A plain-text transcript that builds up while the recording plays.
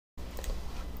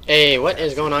Hey, what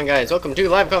is going on, guys? Welcome to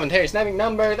live commentary sniping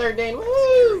number 13.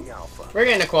 Woo! We're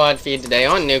getting a quad feed today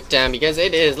on Nuketown because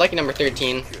it is lucky number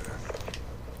 13,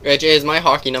 which is my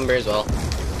hockey number as well.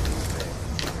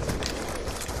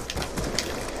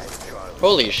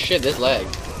 Holy shit, this lag.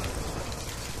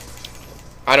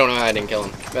 I don't know how I didn't kill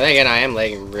him, but then again, I am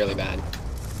lagging really bad.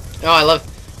 Oh, I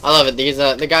love it. These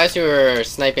the guys who were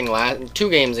sniping last 2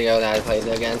 games ago that I played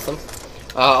against them,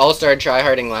 all started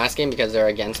tryharding last game because they're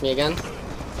against me again.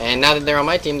 And now that they're on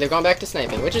my team, they're going back to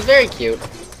sniping, which is very cute.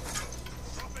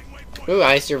 Ooh,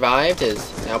 I survived.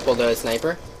 Is now pulled out a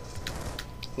sniper.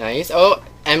 Nice. Oh,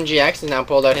 MGX has now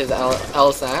pulled out his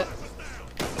LSAT.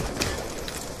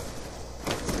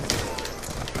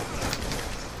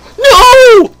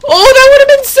 No! Oh, that would have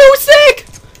been so sick!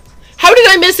 How did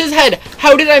I miss his head?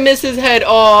 How did I miss his head?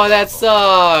 Oh, that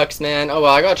sucks, man. Oh,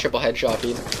 well, I got a triple headshot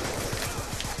feed,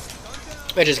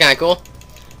 which is kind of cool.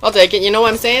 I'll take it, you know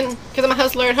what I'm saying? Because I'm a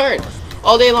hustler at heart.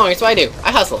 All day long, that's what I do.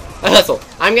 I hustle.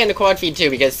 I'm getting a quad feed too,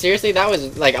 because seriously, that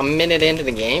was like a minute into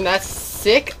the game. That's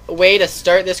sick way to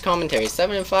start this commentary.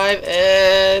 7 and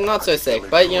 5, not so sick.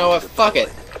 But you know what? Fuck it.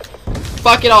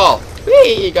 Fuck it all.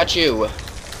 Whee, got you.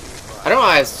 I don't know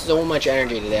why I have so much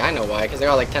energy today. I know why, because I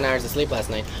got like 10 hours of sleep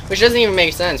last night. Which doesn't even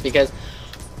make sense, because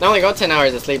I only got 10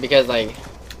 hours of sleep because, like,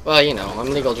 well, you know, I'm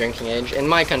legal drinking age in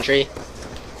my country.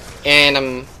 And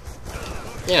I'm...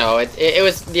 You know, it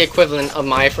was the equivalent of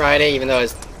my Friday, even though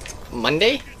it's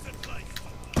Monday.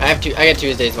 I get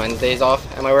Tuesdays, Wednesdays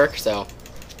off at my work, so.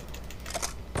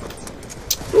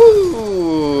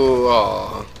 Ooh,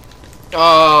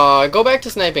 go back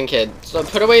to sniping, kid. So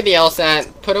put away the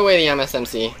LSAT, put away the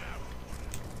MSMC.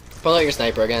 Pull out your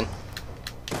sniper again.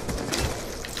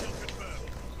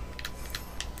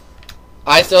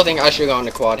 I still think I should go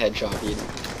into quad headshot feed.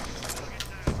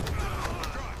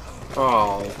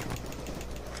 Oh.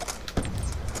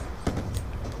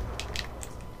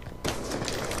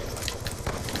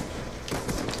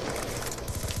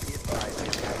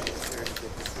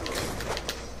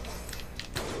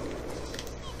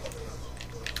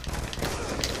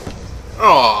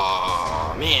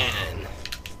 Oh man.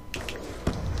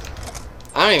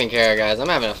 I don't even care, guys. I'm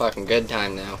having a fucking good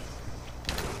time now.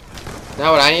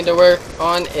 Now what I need to work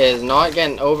on is not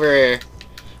getting over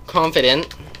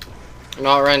confident,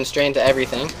 not running straight into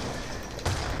everything.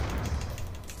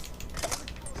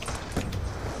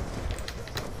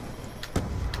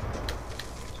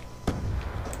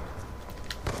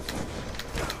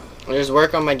 I just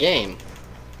work on my game.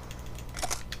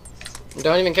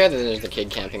 Don't even care that there's the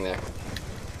kid camping there.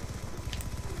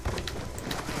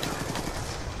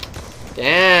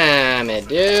 Damn it,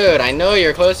 dude. I know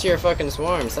you're close to your fucking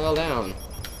swarm. Settle down.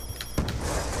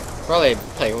 Probably,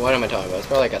 like, what am I talking about? It's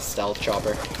probably like a stealth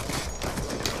chopper.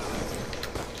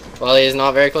 Well, he's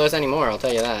not very close anymore, I'll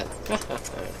tell you that.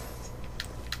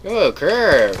 Ooh,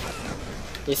 curve.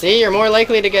 You see, you're more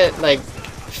likely to get, like,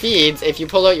 feeds if you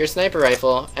pull out your sniper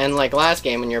rifle, and, like, last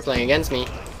game when you were playing against me.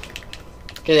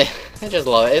 Cause I just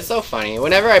love it. It's so funny.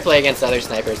 Whenever I play against other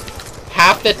snipers,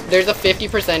 there's a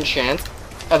 50% chance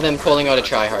of them pulling out a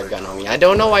tryhard gun on me. I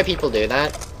don't know why people do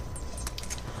that.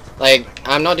 Like,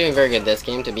 I'm not doing very good this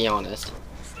game, to be honest.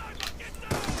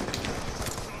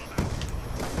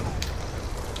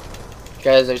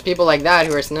 Because there's people like that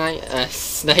who are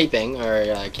sniping,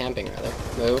 or camping rather.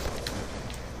 Move.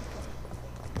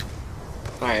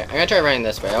 Alright, I'm gonna try running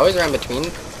this way. I always run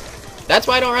between. That's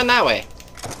why I don't run that way.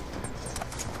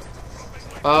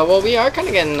 Well, we are kind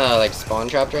of getting, like, spawn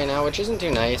trapped right now, which isn't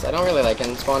too nice. I don't really like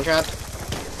getting spawn trapped.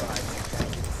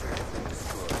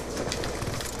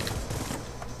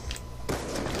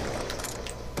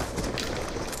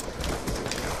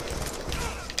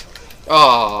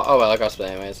 Oh well, I got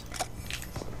split anyways.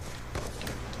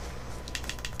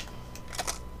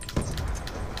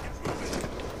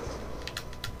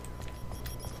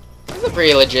 This is a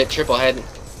pretty legit triple head.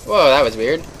 Whoa, that was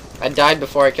weird. I died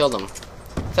before I killed him.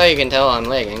 That's how you can tell I'm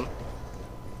lagging.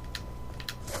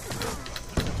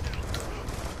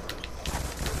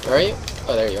 Where are you?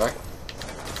 Oh, there you are.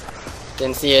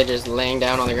 Didn't see it just laying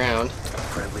down on the ground.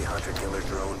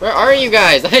 Where are you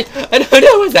guys? I don't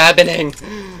know what's happening.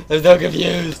 I'm so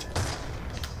confused.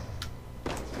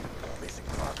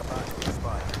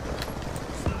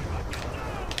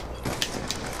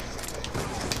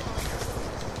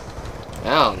 I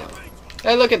don't know.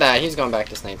 Hey, look at that. He's going back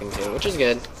to sniping too, which is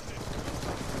good.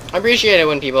 I appreciate it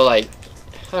when people, like,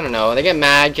 I don't know, they get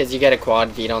mad because you get a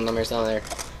quad feed on them or something.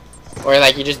 Or,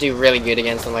 like, you just do really good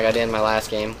against them like I did in my last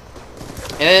game.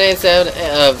 And then instead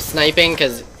of sniping,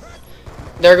 because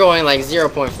they're going, like,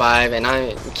 0.5, and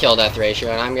I'm kill death ratio,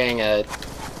 and I'm getting a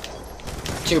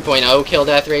 2.0 kill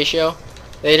death ratio.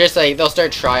 They just like they'll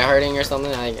start tryharding or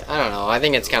something. Like I don't know. I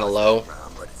think it's kind of low.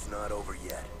 But it's not over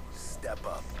yet. Step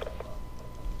up.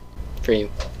 For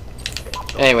you.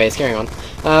 Anyways, carrying on.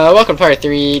 Welcome to part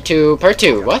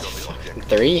 2. What? Fucking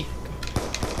 3?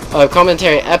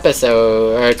 Commentary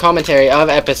of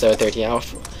episode 13.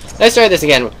 Let's start this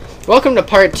again. Welcome to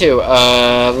part 2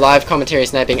 live commentary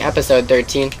sniping episode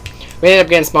 13. We ended up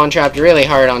getting spawn trapped really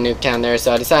hard on Nuketown there,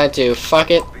 so I decided to fuck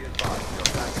it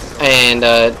and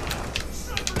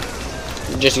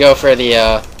just go for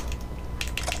the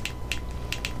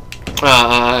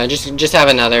just have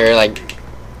another like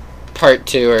part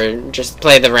 2 or just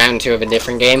play the round 2 of a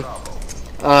different game.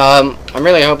 I'm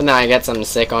really hoping that I get something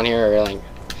sick on here, or like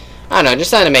I don't know,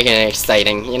 just trying to make it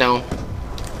exciting, you know.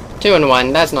 2 and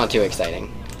 1, that's not too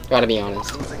exciting. Gotta be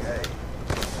honest.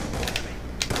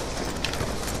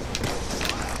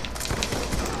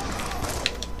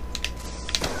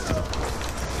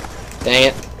 Dang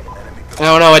it. I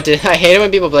don't know what to... I hate it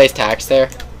when people place Thannks there.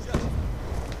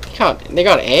 They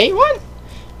got A? What?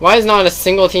 Why is not a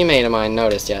single teammate of mine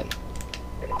noticed yet?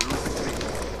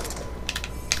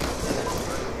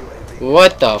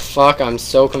 What the fuck? I'm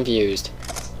so confused.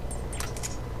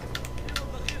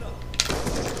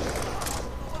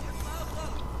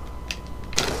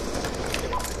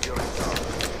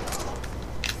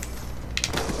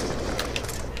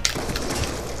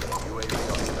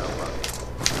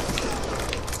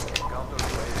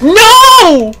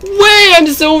 No way! I'm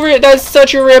so over it. That's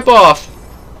such a ripoff.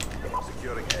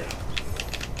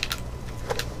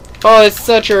 Oh, it's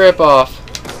such a ripoff.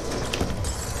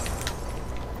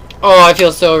 Oh, I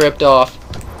feel so ripped off.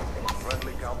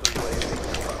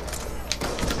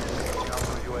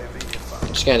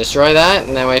 Just gonna destroy that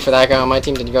and then wait for that guy on my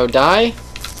team to go die.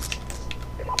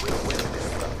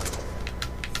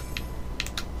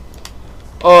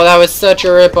 Oh, that was such a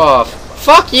ripoff.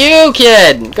 Fuck you,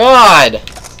 kid! God!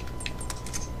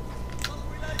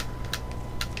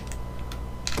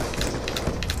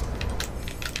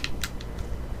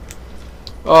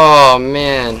 Oh,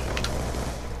 man.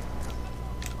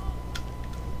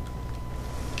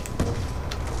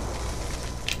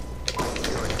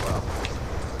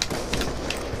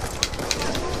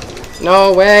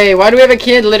 No way. Why do we have a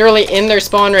kid literally in their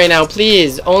spawn right now?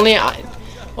 Please. Only let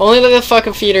the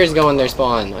fucking feeders go in their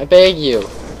spawn. I beg you.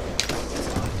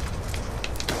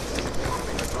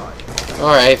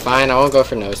 Alright, fine. I won't go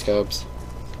for no scopes.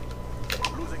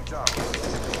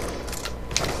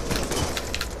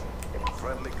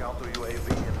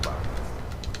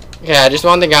 Okay, I just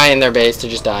want the guy in their base to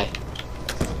just die.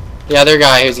 The other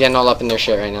guy who's getting all up in their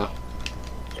shit right now.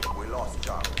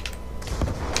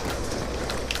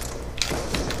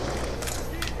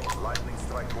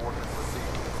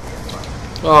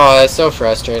 Oh, that's so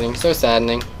frustrating. So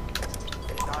saddening.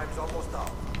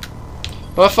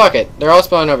 Well, fuck it. They're all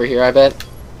spawning over here, I bet.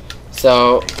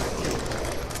 So...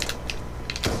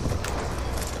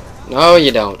 No,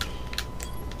 you don't.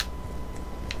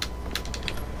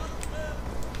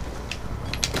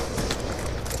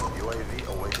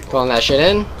 Pulling that shit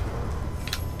in.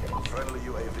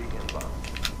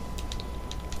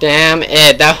 Damn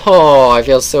it. I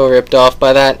feel so ripped off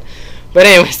by that. But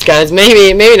anyways, guys,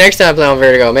 maybe next time I play on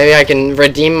Vertigo, maybe I can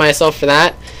redeem myself for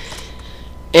that.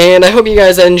 And I hope you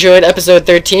guys enjoyed episode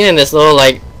 13 and this little,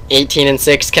 like, 18 and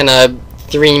 6 kind of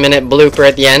 3-minute blooper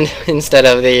at the end instead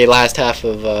of the last half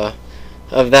of the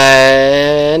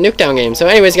Nuketown game. So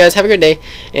anyways, guys, have a good day,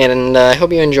 and I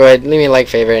hope you enjoyed. Leave me a like,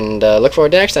 favorite, and look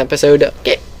forward to the next episode.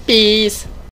 Okay, peace!